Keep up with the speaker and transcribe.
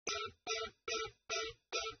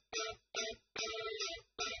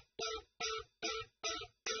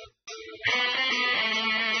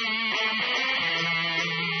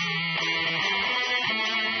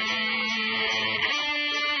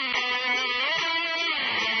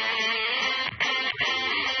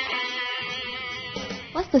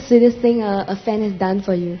the sweetest thing a fan has done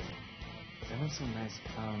for you? That was so nice.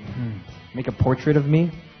 Make a portrait of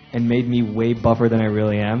me and made me way buffer than I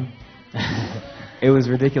really am. It was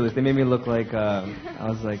ridiculous. They made me look like I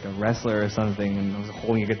was like a wrestler or something, and I was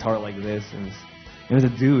holding a guitar like this. It was a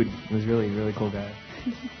dude. It was really, really cool guy.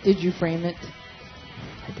 Did you frame it?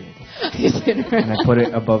 I did. You did, right? And I put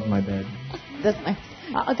it above my bed. That's nice.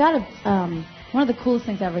 I got one of the coolest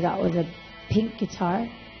things I ever got was a pink guitar,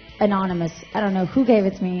 anonymous. I don't know who gave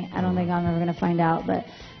it to me. I don't think I'm ever going to find out, but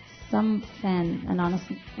some fan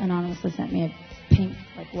anonymously sent me a pink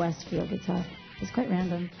like Westfield guitar. It's quite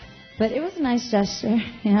random, but it was a nice gesture,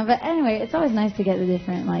 you know. But anyway, it's always nice to get the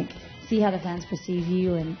different, like, see how the fans perceive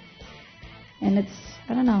you, and it's,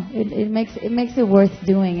 I don't know, it makes it worth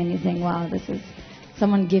doing, and you think, wow, this is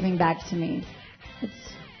someone giving back to me.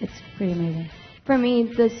 It's pretty amazing. For me,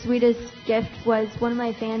 the sweetest gift was one of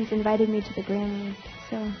my fans invited me to the Grammys,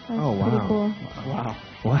 so that was pretty cool. Wow.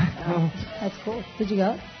 What? That's cool. Did you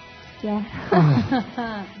go? Yeah.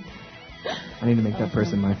 I need to make that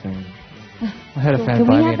person my fan. I had a fan Can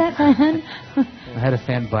buy we me have that fan? I had a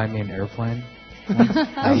fan buy me an airplane. No, Are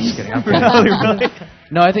I'm you just kidding. I'm kidding.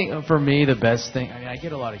 No, I think for me the best thing. I mean, I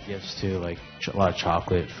get a lot of gifts too, like a lot of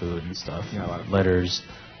chocolate, food, and stuff. Yeah, a lot of letters,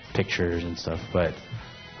 pictures, and stuff. But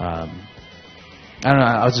I don't know.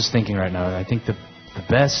 I was just thinking right now, and I think the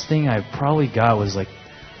best thing I probably got was like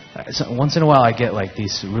once in a while I get like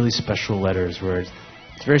these really special letters where it's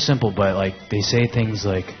very simple, but like they say things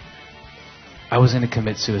like, "I was going to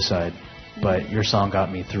commit suicide, but your song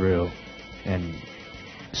got me through and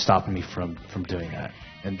stopped me from doing that."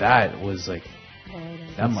 And that was like,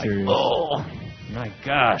 I'm like, oh my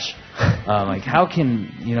gosh, like how can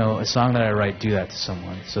a song that I write do that to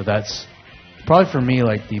someone? So that's probably for me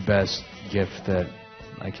like the best gift that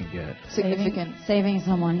I can get. Significant. Saving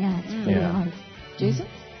someone, yeah, it's pretty hard. Jason?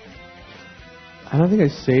 I don't think I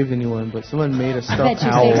saved anyone, but someone made a stuffed I bet you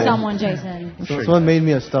owl. saved someone, Jason. Someone made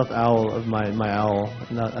me a stuffed owl of my owl,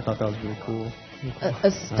 and I thought that was really cool.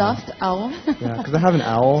 A stuffed owl? Yeah, because I have an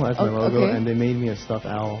owl as my logo, okay. and they made me a stuffed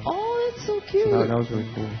owl. Oh, that's so cute. So that was really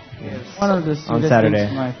cool. Yes. One of the On sweetest Saturday.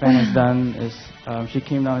 things my fan has done is she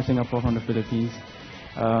came down to Singapore from the Philippines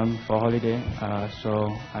for holiday. So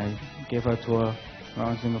I gave her a tour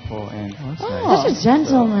around Singapore, and Such a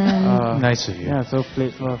gentleman. Nice of you. yeah, so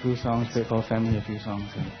played for her a few songs, played for her family a few songs.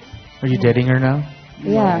 And Are you dating her now?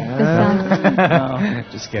 Yeah. This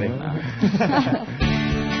sounds Just kidding.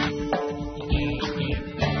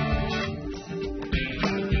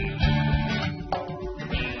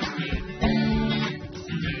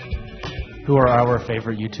 Who are our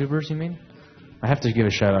favorite YouTubers, you mean? I have to give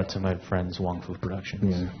a shout out to my friends, Wong Fu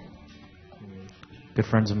Productions. Yeah. Good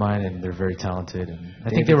friends of mine, and they're very talented. And I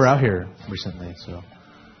think they were out here recently, so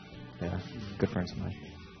yeah, good friends of mine.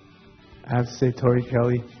 I have to say Tori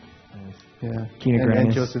Kelly. Yeah. Keena and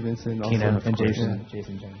Grannis. Joseph Vincent also. Keena, And Jason.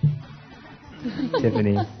 Jason Chen.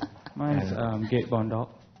 Tiffany. mine's Gabe Bondok.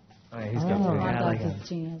 Oh, yeah, he's good too. Yeah, I like him. is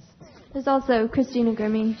genius. There's also Christina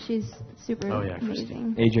Grimmie. She's super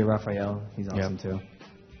amazing. AJ Raphael. He's awesome too.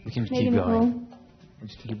 We can just Megan keep going. Nicole.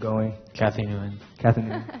 Just keep going. Kathy Nguyen,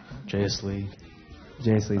 Catherine. J.S. Lee.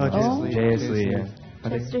 J.S. Lee. Oh, J.S. Lee. J.S. Lee, yeah.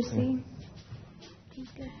 Chester C. He's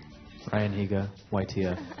good. Ryan Higa,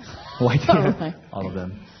 YTF. White. Okay. All of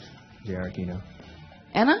them. J.R. Aquino.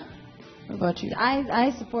 Anna? What about you?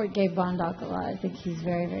 I support Gabe Bondok a lot. I think he's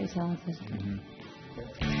very, very talented. Mm-hmm.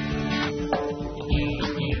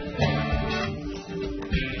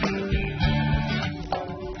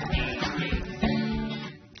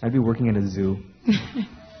 I'd be working at a zoo.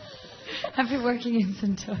 I've been working in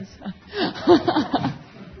Sentosa.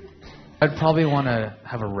 I'd probably want to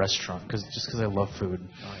have a restaurant just because I love food,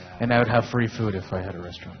 and I would have free food if I had a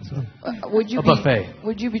restaurant. So. Would you A buffet.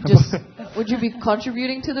 Would you be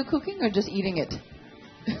contributing to the cooking or just eating it?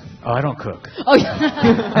 Oh, I don't cook. Oh,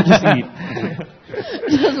 yeah. I just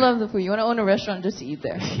eat. Just love the food. You want to own a restaurant just to eat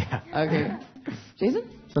there? Yeah. Okay. Jason?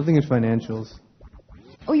 Something in financials.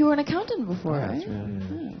 Oh, you were an accountant before, right? That's right.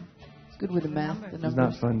 Hmm. It's good with the math, the It's numbers.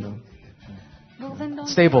 not fun though. Well, then don't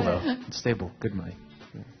Stable do it. though. It's stable. Good money.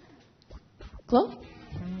 Chloe?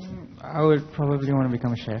 I would probably want to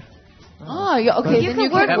become a chef. Oh, yeah, okay. You then could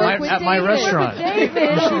you work can with with at my David. restaurant. David.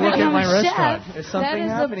 You should work at my restaurant. There's That something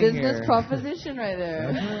is a happening business here. proposition right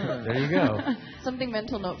there. There you go. Something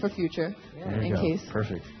mental note for future, There you in go. case.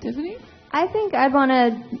 Perfect. Tiffany? I think I'd want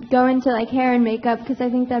to go into like hair and makeup because I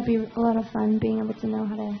think that'd be a lot of fun being able to know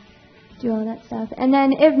how to do all that stuff. And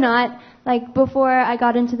then if not, like before I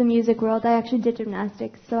got into the music world, I actually did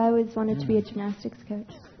gymnastics. So I always wanted to be a gymnastics coach,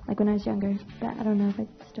 like when I was younger. But I don't know if I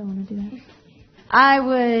still want to do that.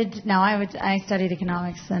 I studied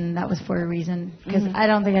economics, and that was for a reason, because I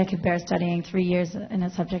don't think I could bear studying 3 years in a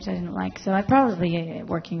subject I didn't like. So I'd probably be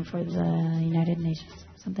working for the United Nations,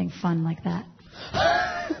 something fun like that.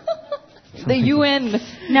 The UN.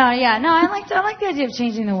 I like the idea of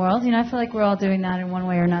changing the world. I feel like we're all doing that in one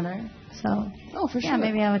way or another. So, for sure. Yeah,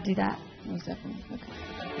 maybe I would do that. Most definitely. Okay.